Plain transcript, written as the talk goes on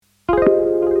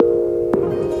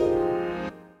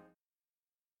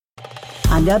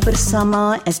Anda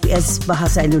bersama SBS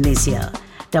Bahasa Indonesia.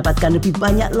 Dapatkan lebih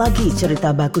banyak lagi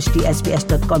cerita bagus di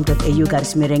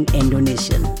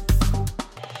sbs.com.au/Indonesian.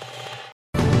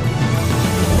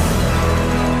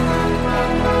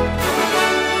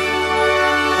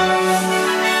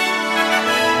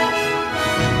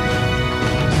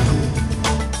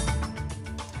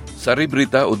 Sari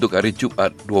berita untuk hari Jumat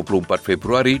 24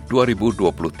 Februari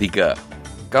 2023.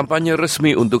 Kampanye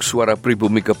resmi untuk suara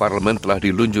pribumi ke parlemen telah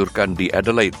diluncurkan di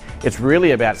Adelaide. It's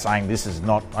really about saying this is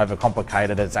not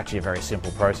overcomplicated, it's actually a very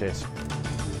simple process.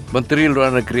 Menteri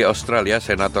Luar Negeri Australia,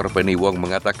 Senator Penny Wong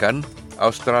mengatakan,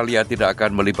 Australia tidak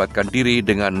akan melibatkan diri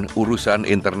dengan urusan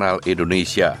internal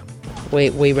Indonesia.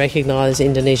 We recognise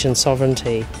Indonesian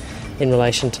sovereignty in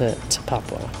relation to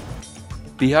Papua.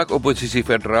 Pihak oposisi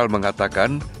federal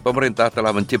mengatakan pemerintah telah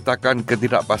menciptakan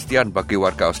ketidakpastian bagi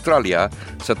warga Australia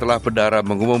setelah bendahara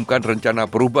mengumumkan rencana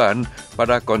perubahan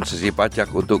pada konsesi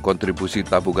pajak untuk kontribusi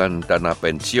tabungan dana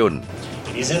pensiun.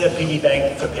 It isn't a piggy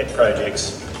bank for pet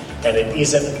projects and it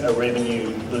isn't a revenue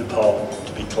loophole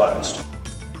to be closed.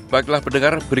 Baiklah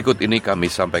pendengar, berikut ini kami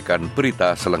sampaikan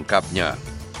berita selengkapnya.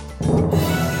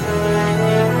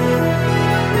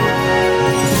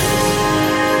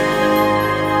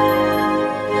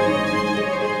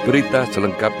 Berita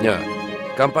selengkapnya.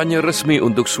 Kampanye resmi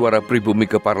untuk suara pribumi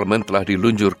ke parlemen telah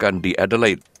diluncurkan di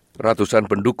Adelaide. Ratusan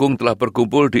pendukung telah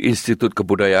berkumpul di Institut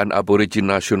Kebudayaan Aborigin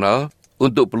Nasional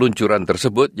untuk peluncuran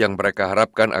tersebut yang mereka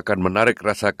harapkan akan menarik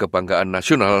rasa kebanggaan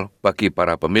nasional bagi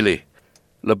para pemilih.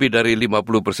 Lebih dari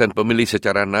 50% pemilih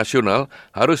secara nasional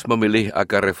harus memilih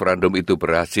agar referendum itu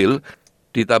berhasil,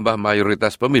 ditambah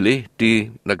mayoritas pemilih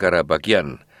di negara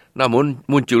bagian. Namun,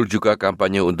 muncul juga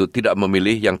kampanye untuk tidak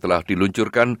memilih yang telah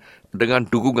diluncurkan dengan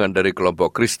dukungan dari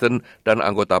kelompok Kristen dan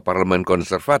anggota parlemen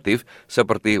konservatif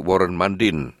seperti Warren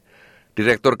Mundine.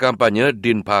 Direktur kampanye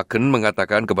Dean Parkin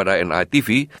mengatakan kepada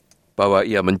NITV bahwa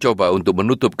ia mencoba untuk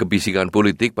menutup kebisingan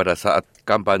politik pada saat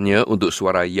kampanye untuk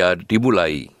suara ya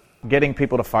dimulai. Getting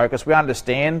people to focus, we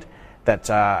understand that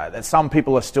some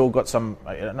people have still got some,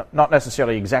 not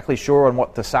necessarily exactly sure on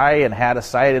what to say and how to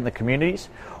say it in the communities.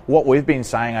 What we've been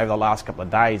saying over the last couple of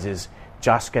days is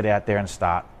just get out there and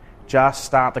start. Just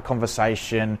start the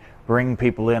conversation, bring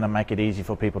people in and make it easy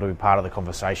for people to be part of the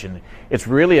conversation. It's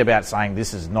really about saying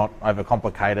this is not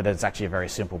overcomplicated, it's actually a very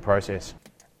simple process.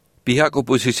 Pihak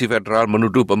oposisi federal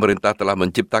menuduh pemerintah telah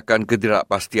menciptakan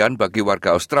ketidakpastian bagi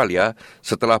warga Australia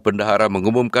setelah bendahara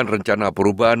mengumumkan rencana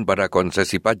perubahan pada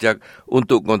konsesi pajak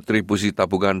untuk kontribusi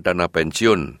tabungan dana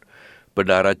pensiun.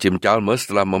 Bendahara Jim Chalmers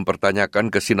telah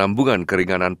mempertanyakan kesinambungan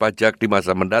keringanan pajak di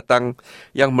masa mendatang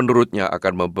yang menurutnya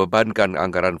akan membebankan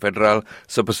anggaran federal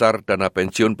sebesar dana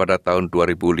pensiun pada tahun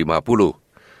 2050.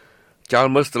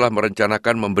 Chalmers telah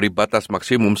merencanakan memberi batas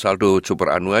maksimum saldo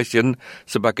superannuation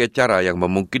sebagai cara yang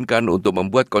memungkinkan untuk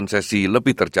membuat konsesi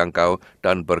lebih terjangkau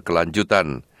dan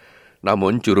berkelanjutan.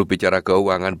 Namun, juru bicara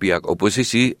keuangan pihak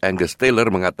oposisi, Angus Taylor,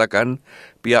 mengatakan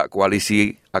pihak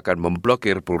koalisi akan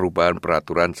memblokir perubahan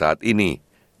peraturan saat ini.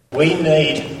 We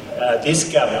need this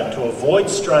government to avoid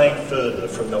straying further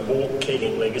from the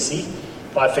Hawke-Keating legacy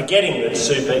by forgetting that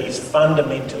super is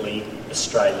fundamentally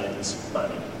Australians'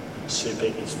 money. Super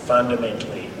is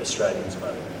fundamentally Australians'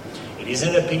 money. It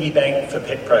isn't a piggy bank for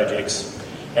pet projects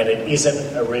and it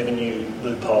isn't a revenue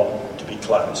loophole to be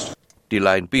closed. Di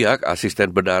lain pihak,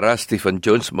 asisten bendahara Stephen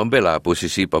Jones membela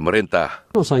posisi pemerintah.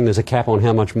 I'm not saying there's a cap on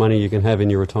how much money you can have in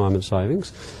your retirement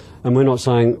savings, and we're not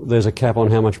saying there's a cap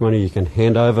on how much money you can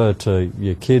hand over to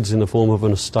your kids in the form of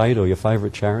an estate or your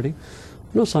favourite charity.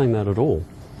 I'm not saying that at all.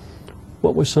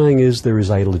 What we're saying is there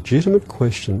is a legitimate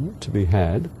question to be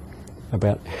had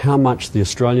about how much the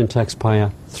Australian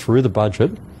taxpayer, through the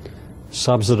budget,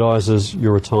 subsidises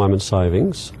your retirement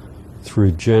savings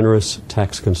through generous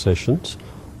tax concessions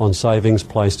on savings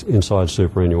placed inside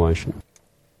superannuation.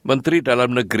 Menteri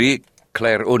Dalam Negeri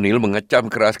Claire O'Neill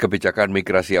mengecam keras kebijakan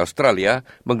migrasi Australia,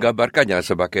 menggambarkannya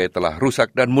sebagai telah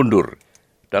rusak dan mundur.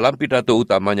 Dalam pidato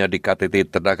utamanya di KTT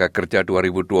Tenaga Kerja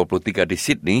 2023 di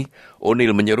Sydney,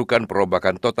 O'Neill menyerukan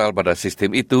perombakan total pada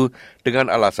sistem itu dengan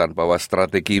alasan bahwa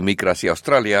strategi migrasi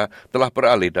Australia telah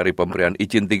beralih dari pemberian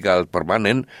izin tinggal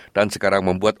permanen dan sekarang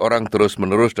membuat orang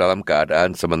terus-menerus dalam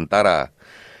keadaan sementara.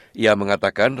 Ia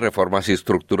mengatakan reformasi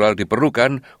struktural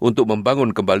diperlukan untuk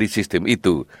membangun kembali sistem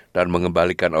itu dan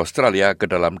mengembalikan Australia ke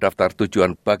dalam daftar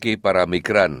tujuan bagi para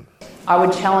migran. I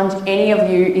would challenge any of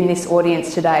you in this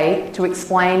audience today to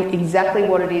explain exactly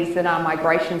what it is that our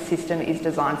migration system is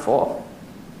designed for.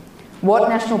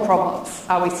 What national problems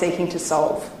are we seeking to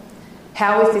solve?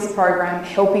 How is this program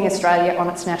helping Australia on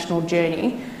its national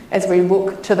journey as we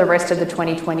look to the rest of the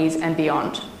 2020s and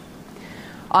beyond?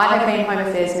 I have been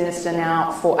Home Affairs Minister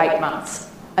now for 8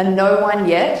 months. and no one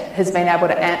yet has been able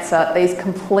to answer these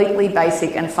completely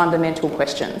basic and fundamental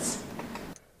questions.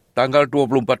 Tanggal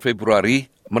 24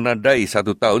 Februari menandai 1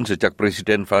 tahun sejak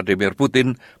Presiden Vladimir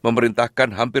Putin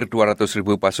memerintahkan hampir 200.000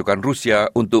 pasukan Rusia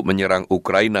untuk menyerang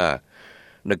Ukraina.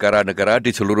 Negara-negara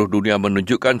di seluruh dunia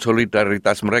menunjukkan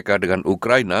solidaritas mereka dengan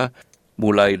Ukraina,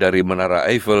 mulai dari Menara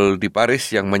Eiffel di Paris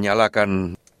yang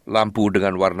menyalakan lampu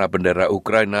dengan warna bendera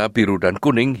Ukraina biru dan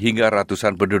kuning hingga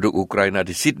ratusan penduduk Ukraina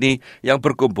di Sydney yang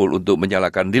berkumpul untuk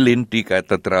menyalakan lilin di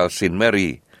Katedral St.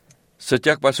 Mary.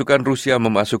 Sejak pasukan Rusia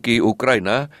memasuki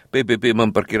Ukraina, PBB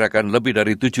memperkirakan lebih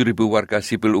dari 7.000 warga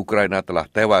sipil Ukraina telah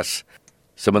tewas.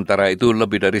 Sementara itu,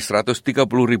 lebih dari 130.000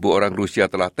 orang Rusia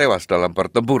telah tewas dalam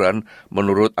pertempuran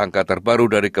menurut angka terbaru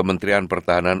dari Kementerian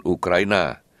Pertahanan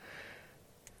Ukraina.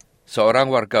 Seorang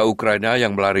warga Ukraina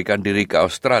yang melarikan diri ke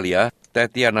Australia,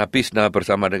 Tetiana Pisna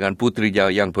bersama dengan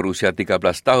putrinya yang berusia 13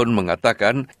 tahun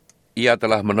mengatakan ia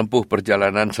telah menempuh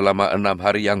perjalanan selama 6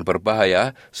 hari yang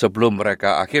berbahaya sebelum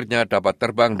mereka akhirnya dapat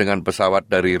terbang dengan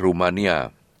pesawat dari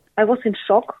Rumania. I was in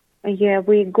shock.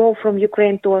 We go from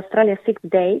Ukraine to Australia 6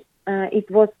 days.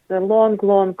 It was a long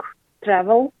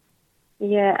travel.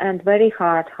 And very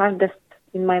hardest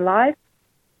in my life.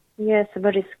 Yes,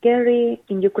 very scary.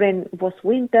 In Ukraine it was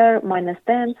winter,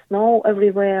 -10, snow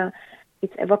everywhere.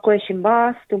 It's evacuation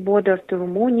bus to border to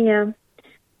Romania.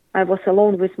 I was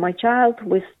alone with my child.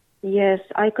 Yes,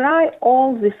 I cry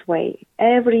all this way.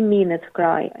 Every minute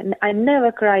cry. And I never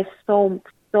cry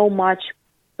so much,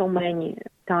 so many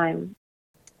times.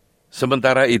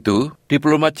 Sementara itu,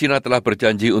 diplomat Cina telah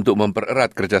berjanji untuk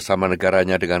mempererat kerjasama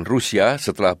negaranya dengan Rusia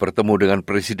setelah bertemu dengan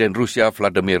Presiden Rusia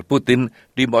Vladimir Putin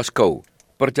di Moskow.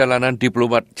 Perjalanan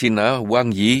diplomat Cina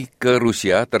Wang Yi ke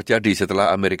Rusia terjadi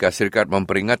setelah Amerika Serikat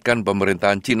memperingatkan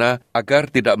pemerintahan Cina agar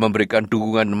tidak memberikan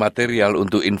dukungan material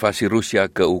untuk invasi Rusia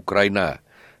ke Ukraina.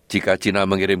 Jika Cina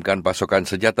mengirimkan pasokan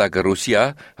senjata ke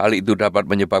Rusia, hal itu dapat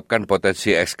menyebabkan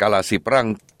potensi eskalasi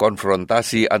perang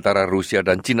konfrontasi antara Rusia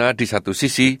dan Cina di satu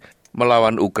sisi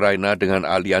melawan Ukraina dengan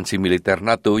aliansi militer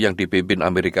NATO yang dipimpin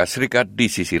Amerika Serikat di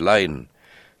sisi lain.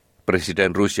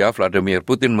 Presiden Rusia Vladimir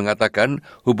Putin mengatakan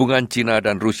hubungan Cina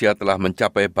dan Rusia telah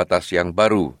mencapai batas yang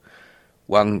baru.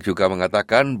 Wang juga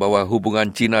mengatakan bahwa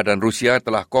hubungan Cina dan Rusia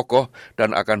telah kokoh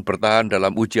dan akan bertahan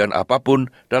dalam ujian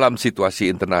apapun dalam situasi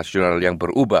internasional yang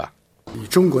berubah.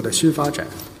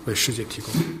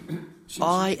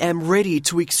 I am ready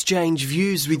to exchange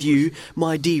views with you,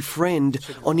 my dear friend,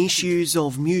 on issues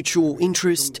of mutual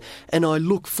interest, and I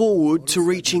look forward to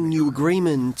reaching new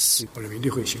agreements.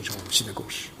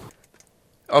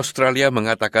 Australia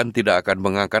mengatakan tidak akan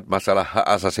mengangkat masalah hak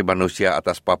asasi manusia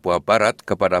atas Papua Barat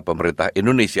kepada pemerintah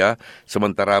Indonesia,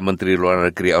 sementara Menteri Luar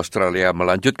Negeri Australia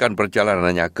melanjutkan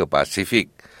perjalanannya ke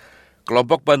Pasifik.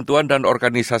 Kelompok bantuan dan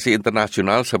organisasi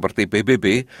internasional seperti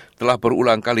PBB telah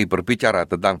berulang kali berbicara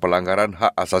tentang pelanggaran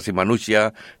hak asasi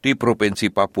manusia di Provinsi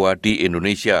Papua di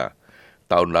Indonesia.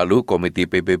 Tahun lalu, Komite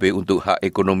PBB untuk Hak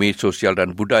Ekonomi, Sosial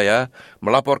dan Budaya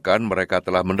melaporkan mereka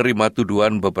telah menerima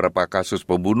tuduhan beberapa kasus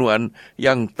pembunuhan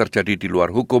yang terjadi di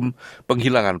luar hukum,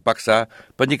 penghilangan paksa,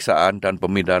 penyiksaan dan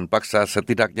pemindahan paksa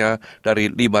setidaknya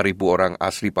dari 5.000 orang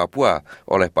asli Papua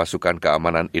oleh pasukan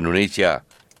keamanan Indonesia.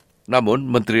 Namun,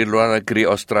 Menteri Luar Negeri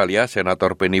Australia,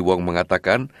 Senator Penny Wong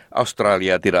mengatakan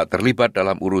Australia tidak terlibat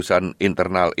dalam urusan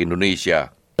internal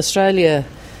Indonesia. Australia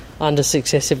under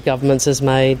successive governments has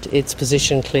made its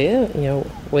position clear.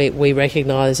 We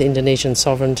recognise Indonesian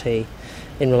sovereignty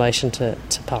in relation to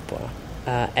Papua,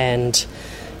 and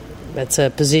it's a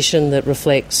position that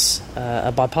reflects a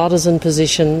bipartisan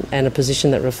position and a position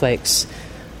that reflects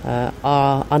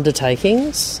our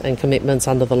undertakings and commitments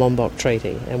under the Lombok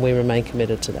Treaty, and we remain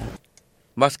committed to that.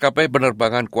 Maskapai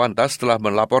penerbangan Qantas telah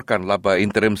melaporkan laba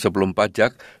interim sebelum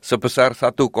pajak sebesar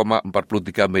 $1,43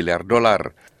 miliar.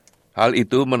 Hal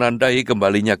itu menandai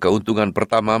kembalinya keuntungan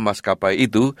pertama maskapai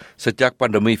itu sejak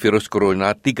pandemi virus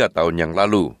corona 3 tahun yang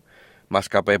lalu.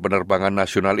 Maskapai penerbangan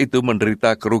nasional itu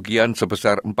menderita kerugian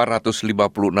sebesar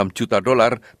 $456 juta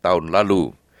tahun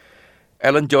lalu.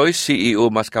 Alan Joyce,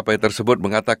 CEO maskapai tersebut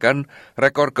mengatakan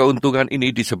rekor keuntungan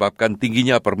ini disebabkan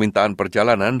tingginya permintaan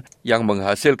perjalanan yang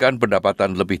menghasilkan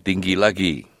pendapatan lebih tinggi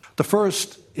lagi. The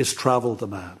first is travel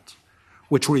demand,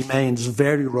 which remains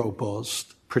very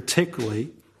robust,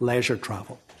 particularly leisure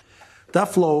travel.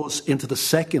 That flows into the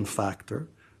second factor,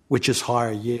 which is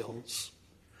higher yields,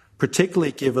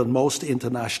 particularly given most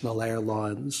international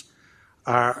airlines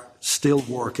are still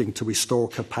working to restore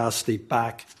capacity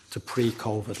back to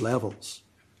pre-COVID levels.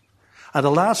 And the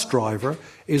last driver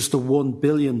is the $1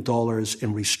 billion in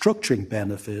restructuring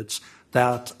benefits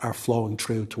that are flowing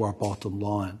through to our bottom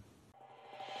line.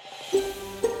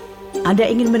 Anda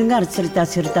ingin mendengar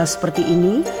cerita-cerita seperti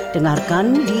ini?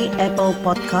 Dengarkan di Apple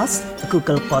Podcast,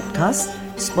 Google Podcast,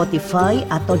 Spotify,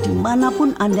 atau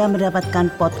dimanapun Anda mendapatkan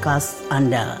podcast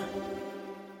Anda.